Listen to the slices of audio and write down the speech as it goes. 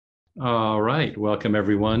All right. Welcome,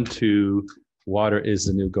 everyone, to Water is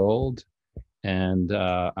the New Gold. And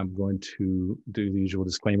I'm going to do the usual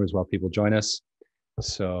disclaimers while people join us.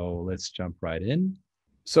 So let's jump right in.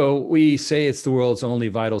 So we say it's the world's only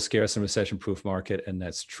vital, scarce, and recession-proof market. And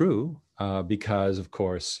that's true because, of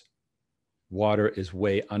course, water is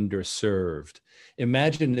way underserved.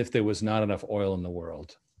 Imagine if there was not enough oil in the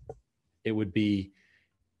world. It would be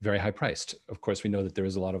very high priced. Of course, we know that there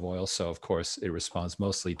is a lot of oil. So, of course, it responds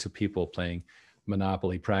mostly to people playing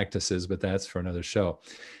monopoly practices, but that's for another show.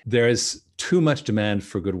 There is too much demand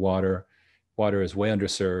for good water. Water is way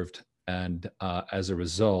underserved. And as a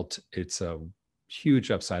result, it's a huge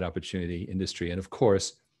upside opportunity industry. And of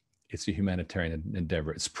course, it's a humanitarian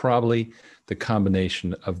endeavor. It's probably the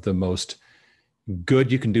combination of the most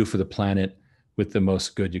good you can do for the planet with the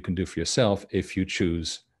most good you can do for yourself if you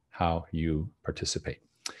choose how you participate.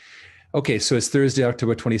 Okay, so it's Thursday,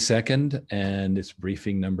 October 22nd, and it's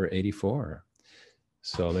briefing number 84.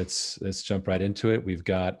 So let's jump right into it. We've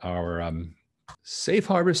got our safe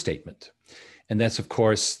harbor statement. And that's, of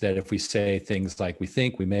course, that if we say things like we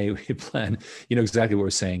think, we may, we plan, you know exactly what we're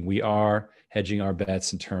saying. We are hedging our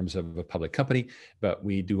bets in terms of a public company, but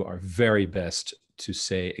we do our very best to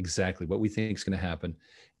say exactly what we think is going to happen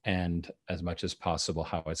and as much as possible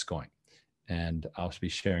how it's going. And I'll be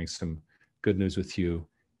sharing some good news with you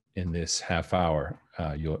in this half hour,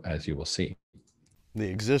 as you will see. The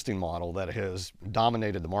existing model that has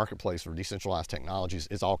dominated the marketplace for decentralized technologies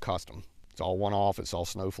is all custom. It's all one-off, it's all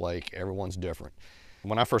snowflake, everyone's different.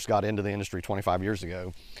 When I first got into the industry 25 years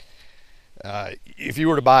ago, if you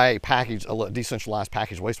were to buy a decentralized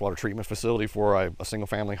packaged wastewater treatment facility for a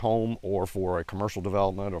single-family home or for a commercial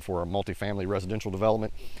development or for a multifamily residential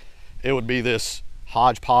development, it would be this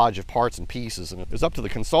hodgepodge of parts and pieces, and it was up to the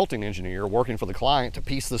consulting engineer working for the client to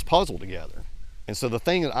piece this puzzle together. And so the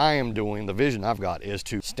thing that I am doing, the vision I've got, is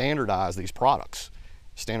to standardize these products.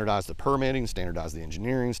 Standardize the permitting, standardize the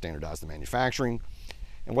engineering, standardize the manufacturing.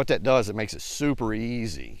 And what that does, it makes it super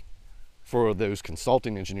easy for those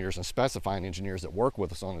consulting engineers and specifying engineers that work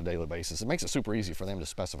with us on a daily basis. It makes it super easy for them to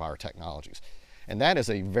specify our technologies. And that is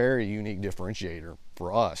a very unique differentiator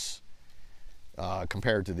for us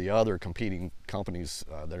compared to the other competing companies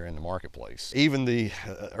that are in the marketplace. Even the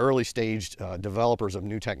early stage developers of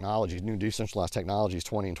new technologies, new decentralized technologies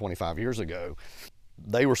 20 and 25 years ago,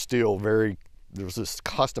 they were still there was this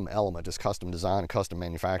custom element, this custom design and custom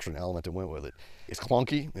manufacturing element that went with it. It's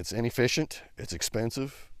clunky, it's inefficient, it's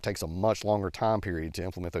expensive, it takes a much longer time period to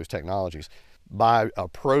implement those technologies. By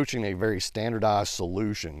approaching a very standardized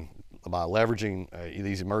solution, by leveraging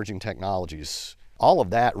these emerging technologies, all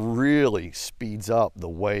of that really speeds up the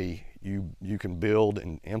way you can build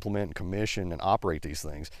and implement and commission and operate these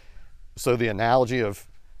things. So the analogy of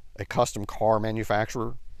a custom car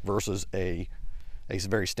manufacturer versus a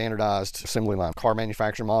very standardized assembly line car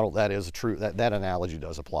manufacturing model, that is true, that analogy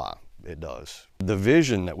does apply. It does. The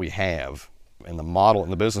vision that we have and the model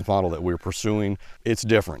and the business model that we're pursuing, it's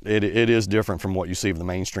different. It is different from what you see of the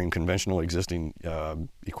mainstream conventional existing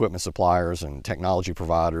equipment suppliers and technology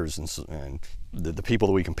providers and the people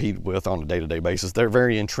that we compete with on a day-to-day basis. They're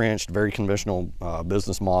very entrenched, very conventional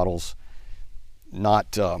business models,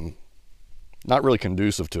 not really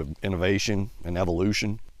conducive to innovation and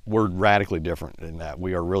evolution. We're radically different in that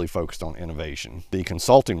we are really focused on innovation. The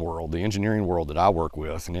consulting world, the engineering world that I work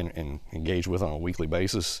with and engage with on a weekly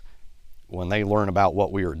basis, when they learn about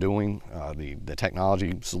what we are doing, the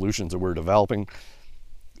technology solutions that we're developing,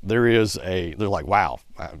 they're like, wow,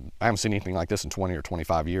 I haven't seen anything like this in 20 or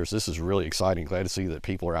 25 years. This is really exciting. Glad to see that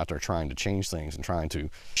people are out there trying to change things and trying to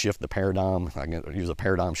shift the paradigm. I can use a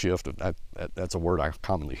paradigm shift. That's a word I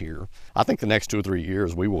commonly hear. I think the next 2 or 3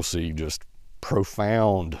 years, we will see just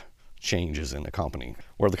profound changes in the company.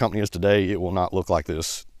 Where the company is today, it will not look like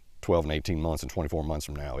this 12 and 18 months and 24 months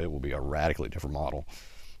from now. It will be a radically different model.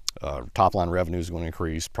 Top line revenue is going to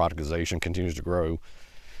increase, productization continues to grow.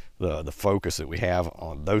 The focus that we have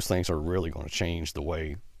on those things are really going to change the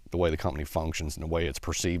way the company functions and the way it's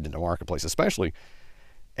perceived in the marketplace, especially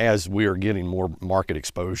as we are getting more market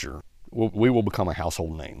exposure. We will become a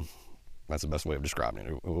household name. That's the best way of describing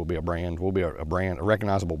it. It will be a brand. We'll be a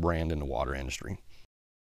recognizable brand in the water industry.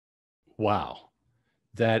 Wow.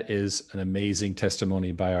 That is an amazing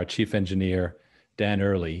testimony by our chief engineer, Dan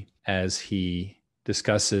Early, as he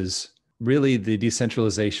discusses really the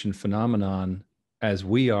decentralization phenomenon as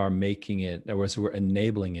we are making it, or as we're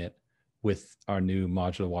enabling it with our new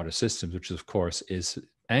modular water systems, which of course is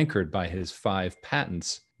anchored by his 5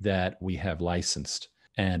 patents that we have licensed.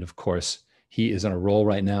 And of course, he is on a roll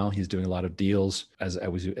right now. He's doing a lot of deals. As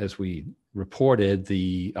we reported,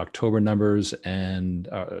 the October numbers and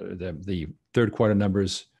the third quarter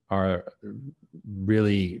numbers are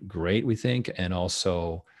really great, we think, and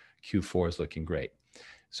also Q4 is looking great.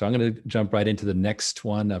 So I'm going to jump right into the next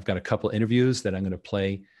one. I've got a couple interviews that I'm going to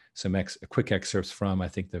play some quick excerpts from. I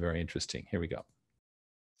think they're very interesting. Here we go.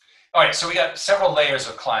 All right, so we got several layers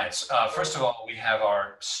of clients. First of all, we have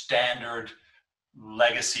our standard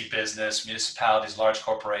legacy business, municipalities, large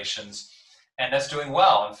corporations, and that's doing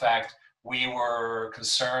well. In fact, we were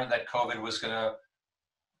concerned that COVID was going to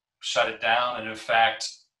shut it down, and in fact,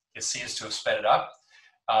 it seems to have sped it up.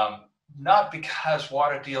 Not because more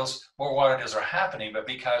water deals are happening, but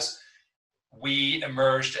because we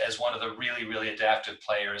emerged as one of the really, really adaptive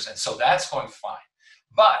players, and so that's going fine.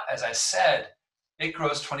 But as I said, it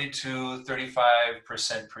grows 22,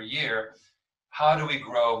 35% per year. How do we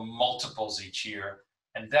grow multiples each year?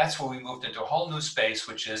 And that's where we moved into a whole new space,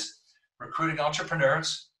 which is recruiting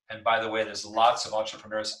entrepreneurs. And by the way, there's lots of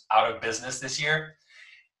entrepreneurs out of business this year.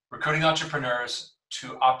 Recruiting entrepreneurs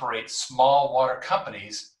to operate small water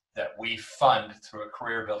companies that we fund through a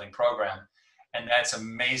career building program. And that's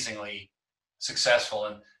amazingly successful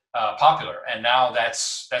and popular. And now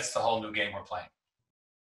that's the whole new game we're playing.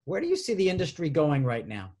 Where do you see the industry going right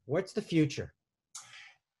now? What's the future?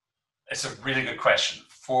 It's a really good question.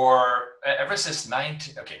 Ever since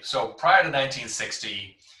so prior to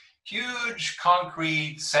 1960, huge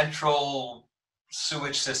concrete central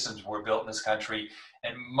sewage systems were built in this country,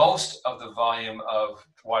 and most of the volume of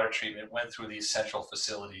water treatment went through these central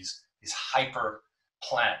facilities, these hyper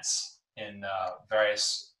plants in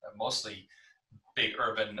various, mostly big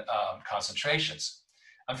urban concentrations.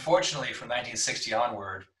 Unfortunately, from 1960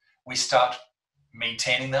 onward, we stopped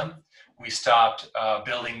maintaining them. We stopped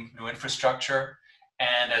building new infrastructure.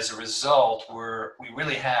 And as a result, we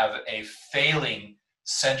really have a failing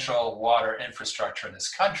central water infrastructure in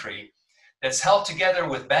this country that's held together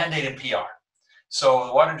with Band-Aid and PR. So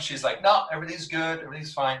the water industry is like, no, everything's good,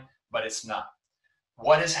 everything's fine, but it's not.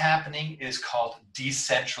 What is happening is called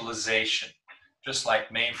decentralization. Just like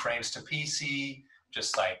mainframes to PC,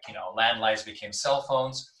 just like landlines became cell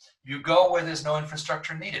phones. You go where there's no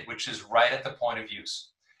infrastructure needed, which is right at the point of use.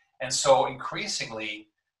 And so increasingly,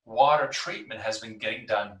 water treatment has been getting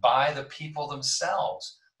done by the people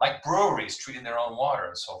themselves, like breweries treating their own water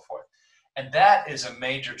and so forth. And that is a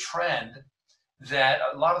major trend that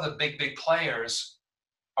a lot of the big players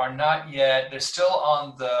are not yet, they're still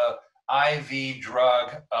on the IV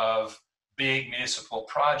drug of big municipal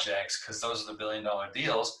projects because those are the billion-dollar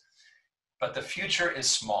deals, but the future is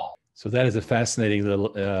small. So that is a fascinating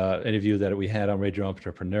little interview that we had on Radio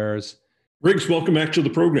Entrepreneurs. Riggs, welcome back to the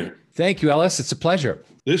program. Thank you, Ellis. It's a pleasure.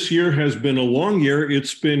 This year has been a long year.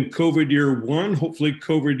 It's been COVID year 1, hopefully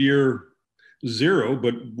COVID year 0,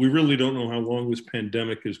 but we really don't know how long this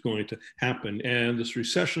pandemic is going to happen. And this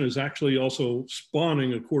recession is actually also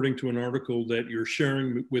spawning, according to an article that you're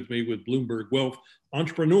sharing with me with Bloomberg Wealth,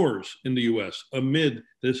 entrepreneurs in the U.S. Amid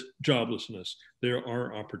this joblessness, there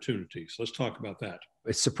are opportunities. Let's talk about that.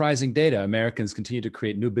 It's surprising data. Americans continue to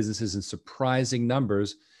create new businesses in surprising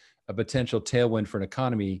numbers, a potential tailwind for an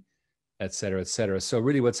economy, et cetera, et cetera. So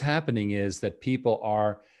really what's happening is that people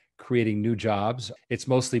are creating new jobs. It's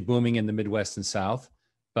mostly booming in the Midwest and South,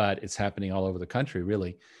 but it's happening all over the country,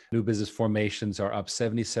 really. New business formations are up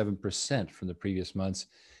 77% from the previous months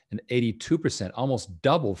and 82%, almost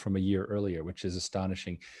double from a year earlier, which is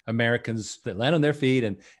astonishing. Americans that land on their feet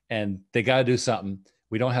and they got to do something.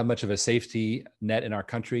 We don't have much of a safety net in our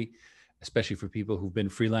country, especially for people who've been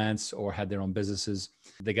freelance or had their own businesses.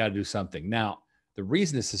 They got to do something. Now, the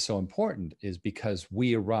reason this is so important is because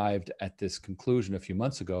we arrived at this conclusion a few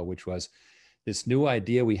months ago, which was this new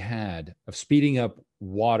idea we had of speeding up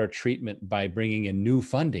water treatment by bringing in new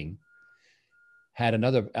funding had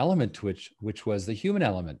another element to which was the human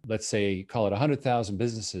element. Let's say, call it 100,000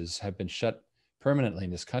 businesses have been shut permanently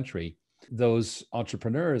in this country. Those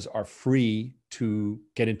entrepreneurs are free to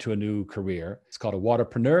get into a new career. It's called a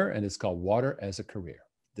waterpreneur, and it's called Water as a Career.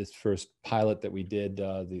 This first pilot that we did,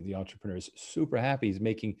 the entrepreneur is super happy. He's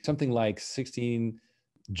making something like 16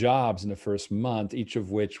 jobs in the first month, each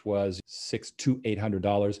of which was $600 to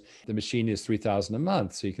 $800. The machine is $3,000 a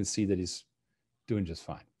month, so you can see that he's doing just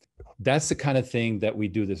fine. That's the kind of thing that we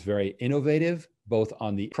do that's very innovative, both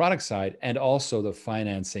on the product side and also the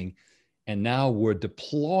financing. And now we're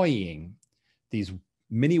deploying these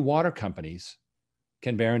mini water companies.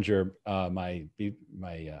 Ken Berenger, my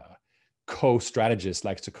co-strategist,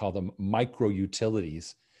 likes to call them micro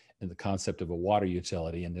utilities in the concept of a water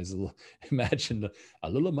utility. And there's imagine a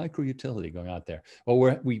little micro utility going out there.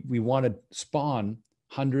 Well, we want to spawn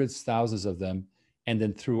hundreds, thousands of them. And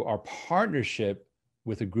then through our partnership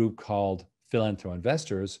with a group called Philanthro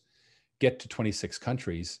Investors, get to 26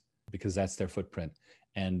 countries because that's their footprint.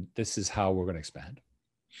 And this is how we're going to expand.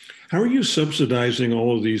 How are you subsidizing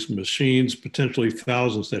all of these machines, potentially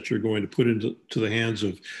thousands that you're going to put into the hands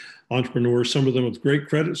of entrepreneurs, some of them with great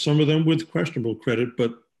credit, some of them with questionable credit,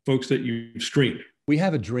 but folks that you've screened? We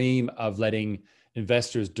have a dream of letting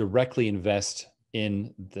investors directly invest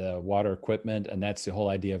in the water equipment. And that's the whole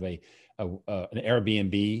idea of an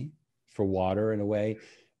Airbnb for water in a way.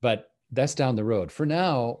 But that's down the road. For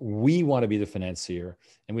now, we want to be the financier,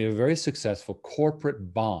 and we have a very successful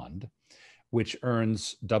corporate bond, which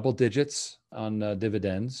earns double digits on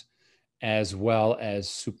dividends, as well as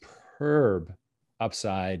superb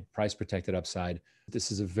upside, price protected upside.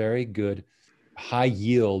 This is a very good high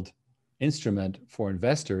yield instrument for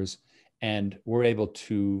investors. And we're able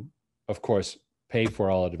to, of course, pay for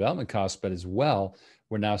all the development costs, but as well,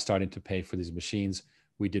 we're now starting to pay for these machines.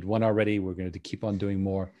 We did one already. We're going to keep on doing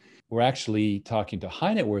more. We're actually talking to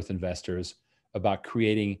high net worth investors about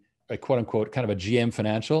creating a quote unquote kind of a GM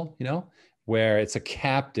Financial, where it's a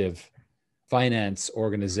captive finance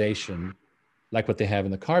organization like what they have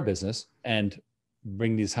in the car business, and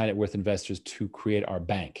bring these high net worth investors to create our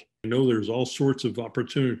bank. I know there's all sorts of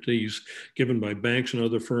opportunities given by banks and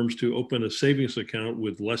other firms to open a savings account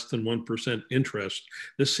with less than 1% interest.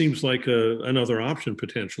 This seems like another option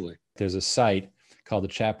potentially. There's a site called the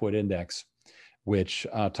Chapwood Index, which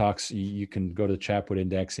you can go to the Chapwood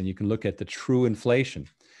Index and you can look at the true inflation.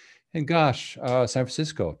 And gosh, San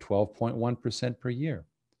Francisco, 12.1% per year.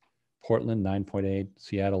 Portland, 9.8,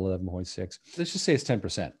 Seattle, 11.6. Let's just say it's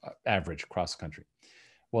 10% average across the country.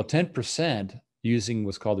 Well, 10% using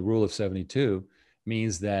what's called the rule of 72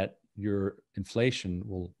 means that your inflation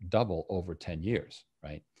will double over 10 years,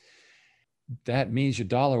 right? That means your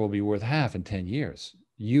dollar will be worth half in 10 years.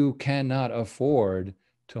 You cannot afford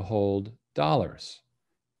to hold dollars.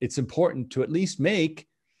 It's important to at least make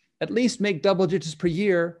double digits per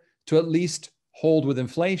year to at least hold with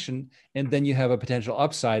inflation, and then you have a potential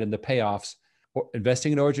upside in the payoffs.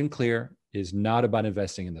 Investing in OriginClear is not about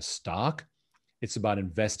investing in the stock. It's about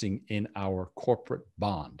investing in our corporate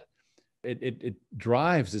bond. It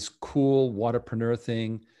drives this cool waterpreneur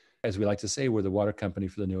thing. As we like to say, we're the water company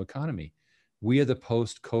for the new economy. We are the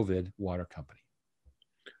post-COVID water company.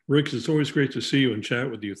 Rick, it's always great to see you and chat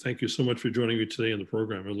with you. Thank you so much for joining me today on the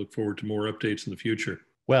program. I look forward to more updates in the future.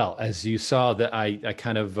 Well, as you saw, that I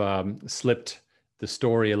kind of slipped the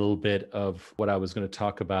story a little bit of what I was going to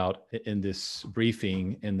talk about in this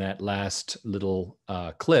briefing in that last little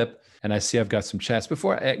clip. And I see I've got some chats.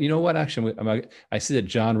 Before, you know what, actually, I see that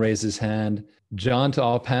John raised his hand. John, to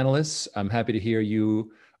all panelists, I'm happy to hear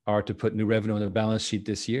you are to put new revenue on the balance sheet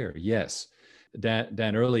this year. Yes.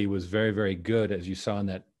 Dan Early was very, very good, as you saw in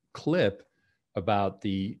that clip, about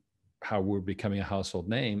how we're becoming a household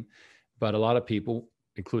name. But a lot of people,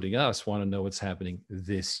 including us, want to know what's happening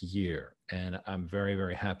this year. And I'm very,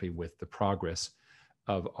 very happy with the progress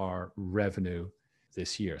of our revenue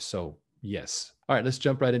this year. So yes. All right, let's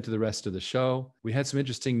jump right into the rest of the show. We had some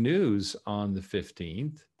interesting news on the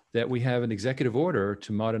 15th that we have an executive order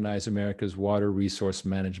to modernize America's water resource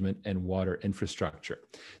management and water infrastructure.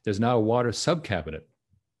 There's now a water sub-cabinet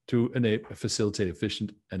to facilitate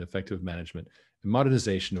efficient and effective management and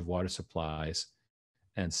modernization of water supplies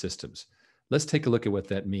and systems. Let's take a look at what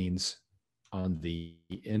that means on the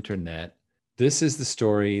internet. This is the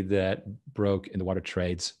story that broke in the water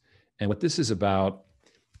trades. And what this is about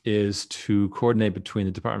is to coordinate between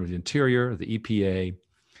the Department of the Interior, the EPA,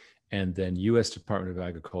 and then U.S. Department of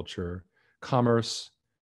Agriculture, Commerce,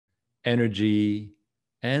 Energy,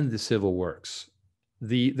 and the Civil Works.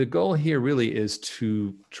 The goal here really is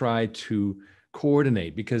to try to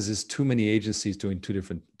coordinate, because there's too many agencies doing too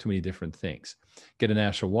many different things. Get a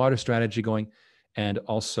national water strategy going, and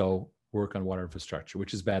also work on water infrastructure,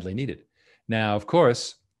 which is badly needed. Now, of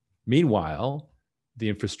course, meanwhile, the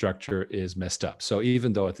infrastructure is messed up. So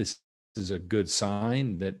even though this is a good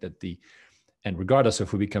sign and regardless of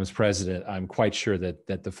who becomes president, I'm quite sure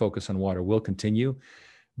that the focus on water will continue,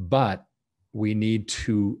 but we need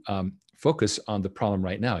to focus on the problem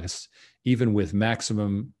right now. Because even with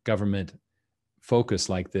maximum government focus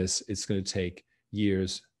like this, it's going to take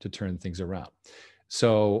years to turn things around.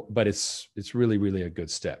 So, but it's really, really a good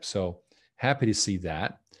step. So happy to see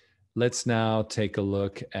that. Let's now take a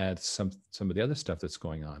look at some of the other stuff that's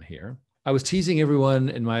going on here. I was teasing everyone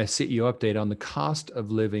in my CEO update on the cost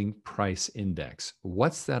of living price index.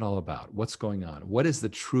 What's that all about? What's going on? What is the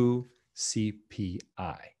true CPI?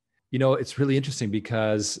 It's really interesting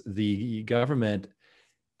because the government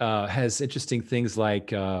has interesting things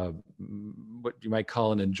like what you might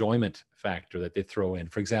call an enjoyment factor that they throw in.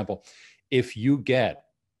 For example, if you get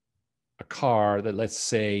a car that, let's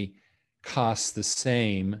say, costs the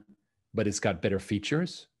same but it's got better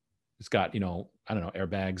features, it's got, I don't know,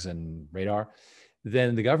 airbags and radar,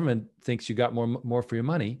 then the government thinks you got more for your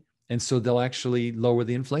money. And so they'll actually lower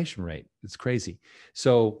the inflation rate. It's crazy.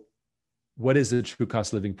 So what is the true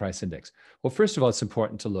cost of living price index? Well, first of all, it's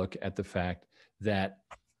important to look at the fact that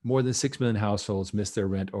more than 6 million households missed their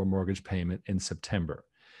rent or mortgage payment in September.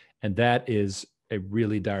 And that is a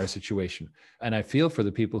really dire situation. And I feel for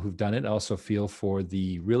the people who've done it. I also feel for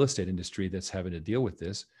the real estate industry that's having to deal with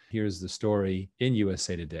this. Here's the story in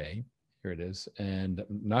USA Today. Here it is. And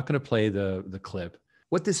I'm not going to play the clip.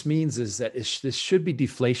 What this means is that this should be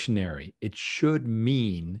deflationary. It should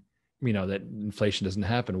mean, that inflation doesn't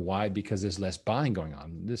happen. Why? Because there's less buying going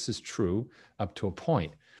on. This is true up to a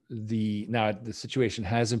point. Now the situation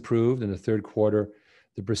has improved. In the third quarter,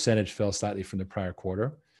 the percentage fell slightly from the prior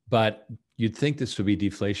quarter, but you'd think this would be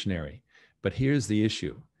deflationary. But here's the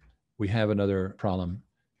issue. We have another problem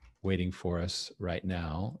waiting for us right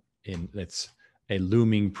now. It's a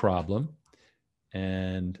looming problem.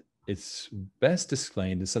 And it's best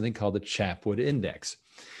explained as something called the Chapwood Index.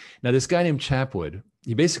 Now, this guy named Chapwood,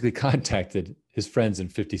 he basically contacted his friends in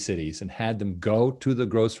 50 cities and had them go to the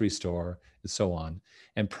grocery store and so on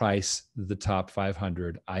and price the top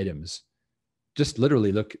 500 items. Just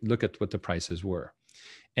literally look at what the prices were.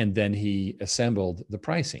 And then he assembled the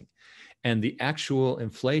pricing. And the actual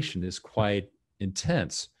inflation is quite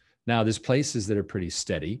intense. Now, there's places that are pretty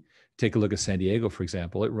steady. Take a look at San Diego, for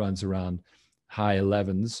example. It runs around high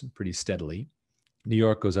 11s pretty steadily. New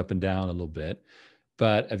York goes up and down a little bit.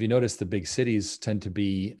 But have you noticed the big cities tend to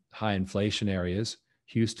be high inflation areas?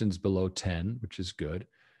 Houston's below 10, which is good.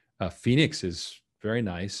 Phoenix is very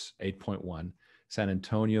nice, 8.1. San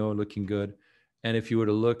Antonio looking good. And if you were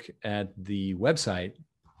to look at the website,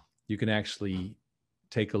 you can actually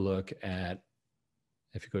take a look at,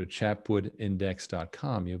 if you go to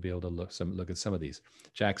chapwoodindex.com, you'll be able to look at some of these.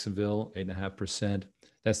 Jacksonville, 8.5%.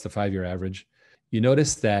 That's the 5-year average. You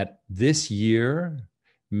notice that this year,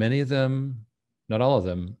 many of them, not all of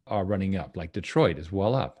them, are running up. Like Detroit is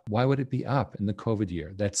well up. Why would it be up in the COVID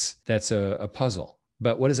year? That's a puzzle.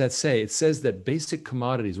 But what does that say? It says that basic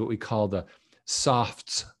commodities, what we call the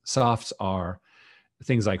softs are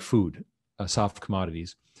things like food, soft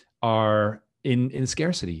commodities, are in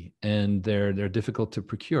scarcity, and they're difficult to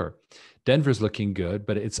procure. Denver's looking good,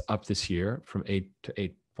 but it's up this year from 8 to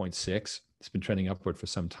 8.6. It's been trending upward for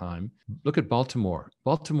some time. Look at Baltimore.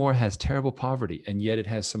 Baltimore has terrible poverty, and yet it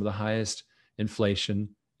has some of the highest inflation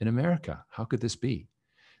in America. How could this be?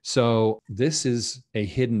 So this is a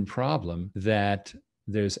hidden problem, that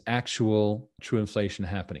there's actual true inflation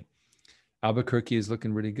happening. Albuquerque is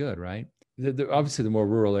looking really good, right? Obviously, the more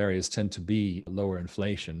rural areas tend to be lower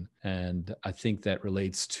inflation. And I think that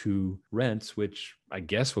relates to rents, which I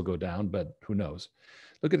guess will go down, but who knows?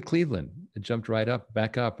 Look at Cleveland. It jumped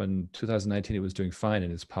back up. In 2019, it was doing fine,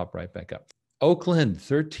 and it's popped right back up. Oakland,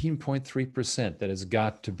 13.3%. That has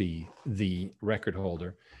got to be the record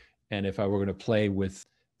holder. And if I were going to play with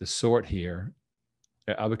the sort here,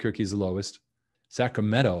 Albuquerque is the lowest.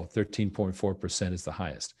 Sacramento, 13.4% is the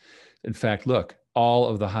highest. In fact, look, all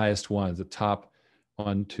of the highest ones, the top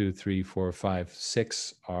 1, 2, 3, 4, 5,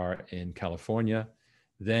 6 are in California.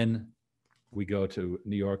 Then we go to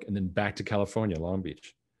New York, and then back to California, Long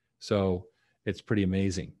Beach. So it's pretty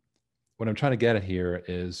amazing. What I'm trying to get at here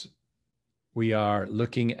is we are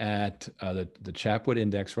looking at the Chapwood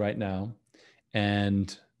Index right now.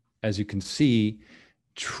 And as you can see,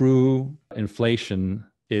 true inflation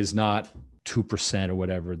is not 2% or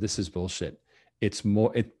whatever. This is bullshit. It's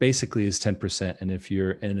more, it basically is 10%. And if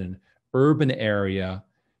you're in an urban area,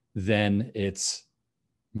 then it's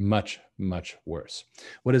much, much worse.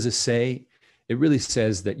 What does it say? It really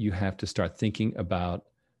says that you have to start thinking about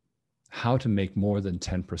how to make more than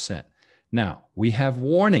 10%. Now, we have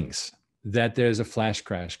warnings that there's a flash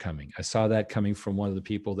crash coming. I saw that coming from one of the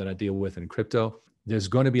people that I deal with in crypto. There's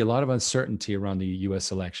going to be a lot of uncertainty around the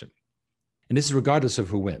US election. And this is regardless of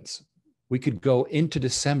who wins. We could go into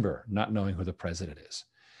December not knowing who the president is.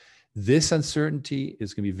 This uncertainty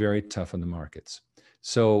is going to be very tough on the markets.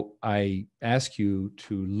 So I ask you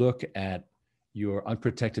to look at your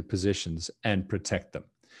unprotected positions and protect them.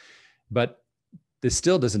 But this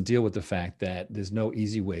still doesn't deal with the fact that there's no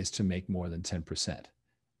easy ways to make more than 10%.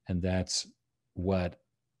 And that's what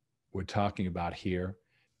we're talking about here.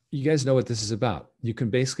 You guys know what this is about. You can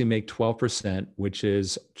basically make 12%, which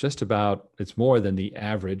is just about, it's more than the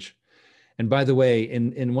average. And by the way,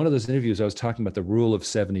 in one of those interviews, I was talking about the rule of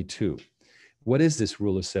 72. What is this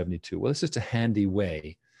rule of 72? Well, it's just a handy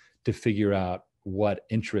way to figure out what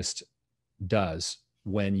interest does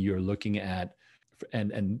when you're looking at,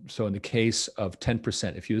 and so in the case of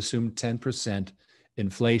 10%, if you assume 10%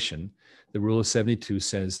 inflation. The rule of 72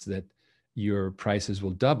 says that your prices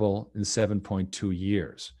will double in 7.2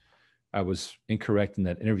 years. I was incorrect in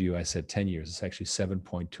that interview. I said 10 years. It's actually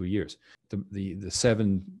 7.2 years. The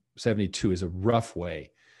 772 is a rough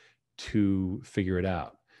way to figure it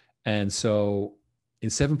out. And so in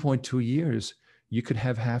 7.2 years, you could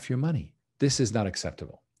have half your money. This is not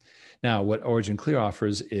acceptable. Now, what Origin Clear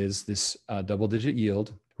offers is this double-digit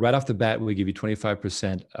yield. Right off the bat, we give you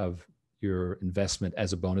 25% of your investment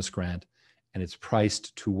as a bonus grant, and it's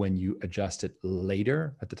priced to when you adjust it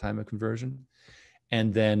later at the time of conversion.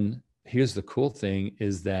 And then here's the cool thing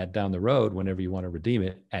is that down the road, whenever you want to redeem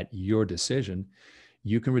it at your decision,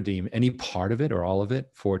 you can redeem any part of it or all of it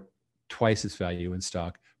for twice its value in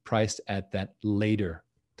stock, priced at that later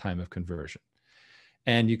time of conversion.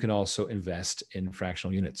 And you can also invest in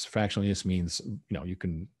fractional units. Fractional units means, you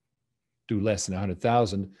can do less than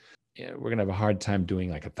 100,000. We're going to have a hard time doing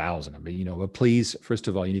like 1,000. But please, first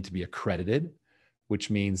of all, you need to be accredited, which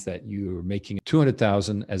means that you're making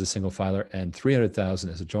 200,000 as a single filer and 300,000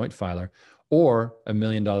 as a joint filer, or $1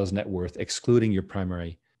 million net worth, excluding your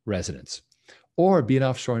primary residence, or be an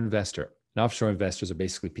offshore investor. And offshore investors are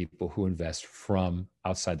basically people who invest from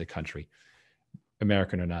outside the country.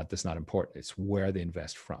 American or not, that's not important. It's where they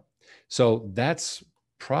invest from. So that's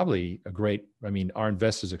probably our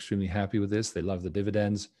investors are extremely happy with this. They love the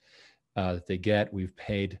dividends that they get. We've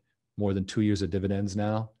paid more than 2 years of dividends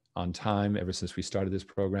now on time ever since we started this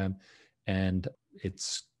program. And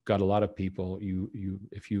it's got a lot of people.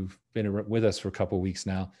 If you've been with us for a couple of weeks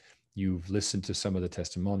now, you've listened to some of the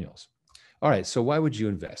testimonials. All right, so why would you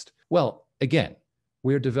invest? Well, again,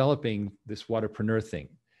 we're developing this waterpreneur thing.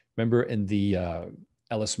 Remember in the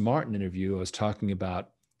Ellis Martin interview, I was talking about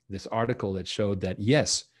this article that showed that,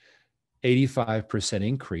 yes, 85%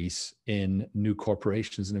 increase in new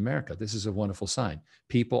corporations in America. This is a wonderful sign.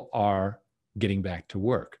 People are getting back to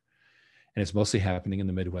work. And it's mostly happening in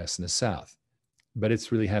the Midwest and the South. But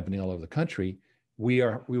it's really happening all over the country. We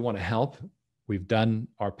want to help. We've done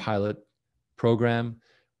our pilot program.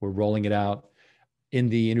 We're rolling it out. In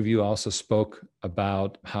the interview, I also spoke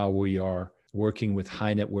about how we are working with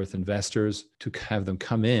high net worth investors to have them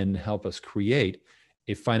come in, help us create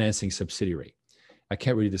a financing subsidiary. I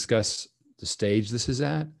can't really discuss the stage this is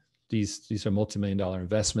at. These are multi-million-dollar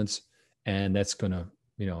investments, and that's going to,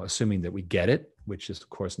 assuming that we get it, which is of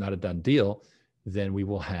course not a done deal, then we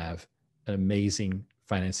will have an amazing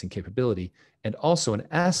financing capability and also an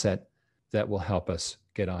asset that will help us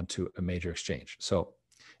get onto a major exchange. So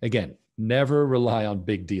again, never rely on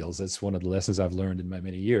big deals. That's one of the lessons I've learned in my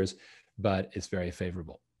many years, but it's very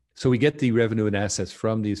favorable. So we get the revenue and assets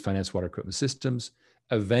from these finance water equipment systems.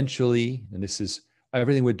 Eventually, and this is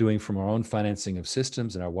everything we're doing from our own financing of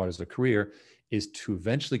systems and our Water as a Career, is to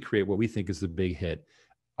eventually create what we think is the big hit,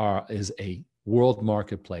 is a world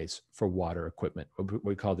marketplace for water equipment, what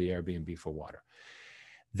we call the Airbnb for water.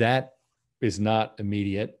 That is not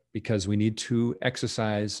immediate because we need to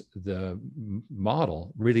exercise the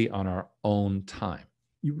model really on our own time.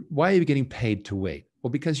 Why are you getting paid to wait?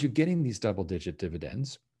 Well, because you're getting these double-digit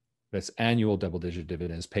dividends. That's annual double-digit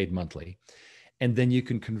dividends paid monthly. And then you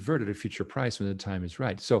can convert at a future price when the time is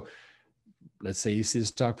right. So let's say you see the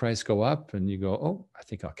stock price go up and you go, oh, I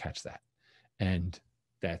think I'll catch that. And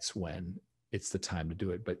that's when it's the time to do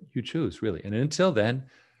it. But you choose, really. And until then,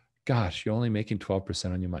 gosh, you're only making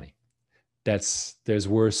 12% on your money. There's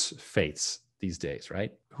worse fates these days,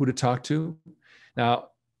 right? Who to talk to? Now,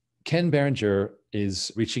 Ken Berenger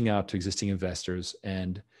is reaching out to existing investors,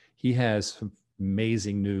 and he has some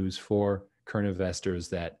amazing news for current investors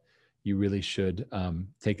that you really should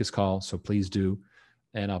take his call. So please do,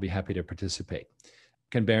 and I'll be happy to participate.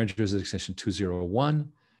 Ken Berenger is at extension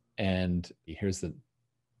 201, and here's the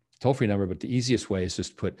toll-free number, but the easiest way is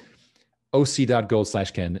just put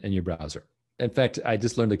oc.gold/Ken in your browser. In fact, I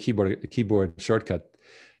just learned a keyboard shortcut.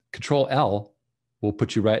 Control L will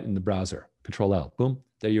put you right in the browser. Control L, boom,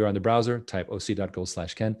 there you are on the browser. Type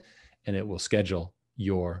oc.gold/Ken, and it will schedule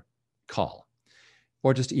your call.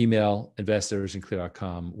 Or just email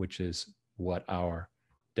investors@originclear.com, which is what our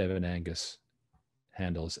Devin Angus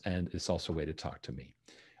handles, and it's also a way to talk to me.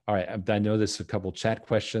 All right, I know there's a couple chat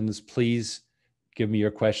questions. Please give me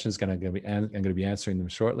your questions. I'm going to be answering them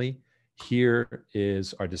shortly. Here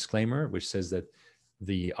is our disclaimer, which says that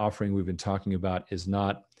the offering we've been talking about is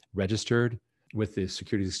not registered with the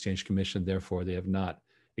Securities Exchange Commission. Therefore, they have not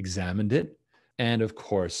examined it. And of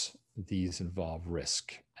course, these involve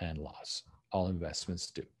risk and loss. All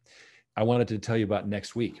investments do. I wanted to tell you about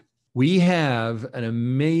next week. We have an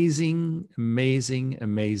amazing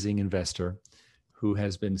investor who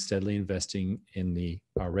has been steadily investing in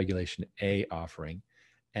our Regulation A offering.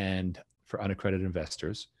 And for unaccredited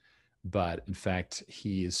investors. But in fact,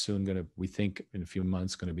 he is soon going to, we think in a few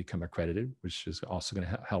months, going to become accredited, which is also going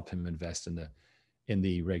to help him invest in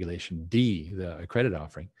the Regulation D, the accredited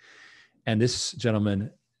offering. And this gentleman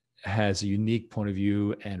has a unique point of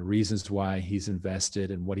view and reasons why he's invested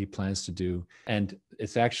and what he plans to do. And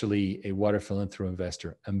it's actually a water philanthropy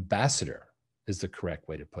investor ambassador is the correct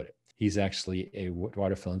way to put it. He's actually a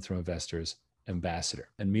water philanthropy investors ambassador.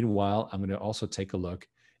 And meanwhile, I'm going to also take a look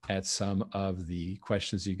at some of the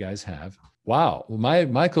questions you guys have. Wow. Well,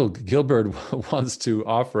 Michael Gilbert wants to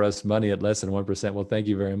offer us money at less than 1%. Well, thank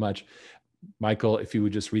you very much. Michael, if you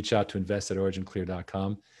would just reach out to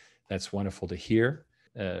invest@originclear.com, that's wonderful to hear.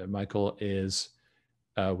 Michael is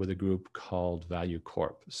with a group called Value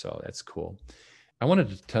Corp. So that's cool. I wanted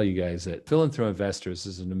to tell you guys that Philanthro Investors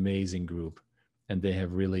is an amazing group, and they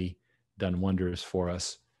have really done wonders for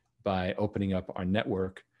us by opening up our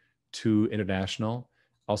network to international,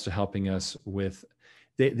 also helping us with,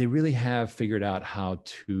 they really have figured out how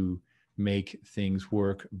to make things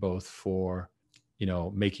work both for,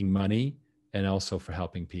 making money and also for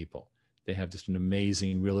helping people. They have just an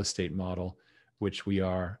amazing real estate model, which we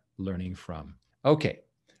are learning from. Okay.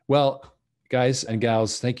 Well, guys and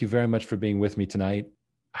gals, thank you very much for being with me tonight.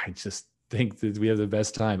 I just think that we have the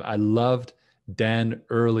best time. I loved Dan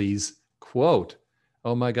Early's quote.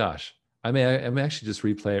 Oh my gosh. I may actually just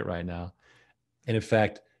replay it right now. And in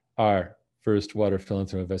fact, our first Water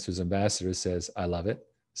Philanthropy Investors Ambassador says, I love it.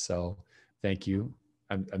 So thank you.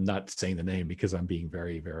 I'm not saying the name because I'm being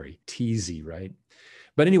very, very teasy, right?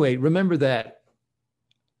 But anyway, remember that,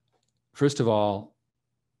 first of all,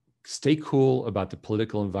 stay cool about the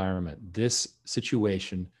political environment. This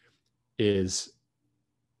situation it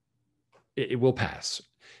will pass.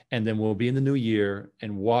 And then we'll be in the new year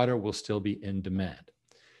and water will still be in demand.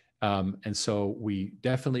 And so we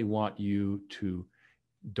definitely want you to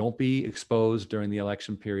don't be exposed during the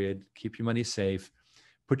election period. Keep your money safe.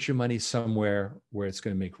 Put your money somewhere where it's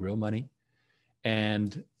going to make real money.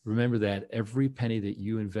 And remember that every penny that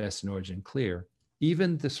you invest in Origin Clear,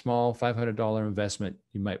 even the small $500 investment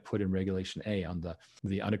you might put in Regulation A on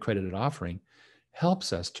the unaccredited offering,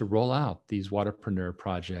 helps us to roll out these waterpreneur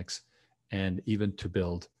projects and even to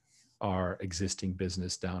build our existing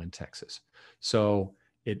business down in Texas. So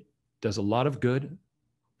it does a lot of good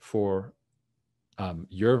for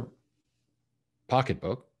your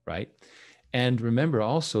pocketbook, right? And remember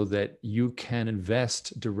also that you can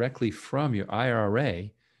invest directly from your IRA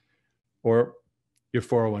or your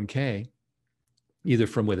 401k, either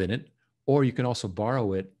from within it, or you can also borrow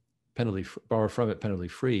from it penalty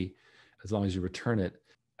free, as long as you return it.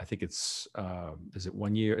 I think it's, is it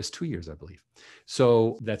 1 year? It's 2 years, I believe.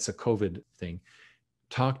 So that's a COVID thing.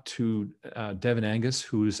 Talk to Devin Angus,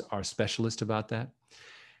 who's our specialist about that.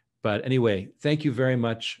 But anyway, thank you very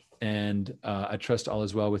much. And I trust all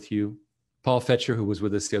is well with you. Paul Fetcher, who was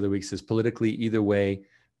with us the other week, says, politically, either way,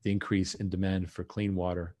 the increase in demand for clean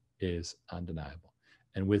water is undeniable.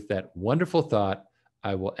 And with that wonderful thought,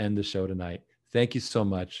 I will end the show tonight. Thank you so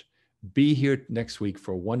much. Be here next week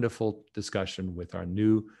for a wonderful discussion with our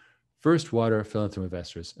new first Water Philanthropy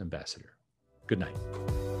Investors Ambassador. Good night.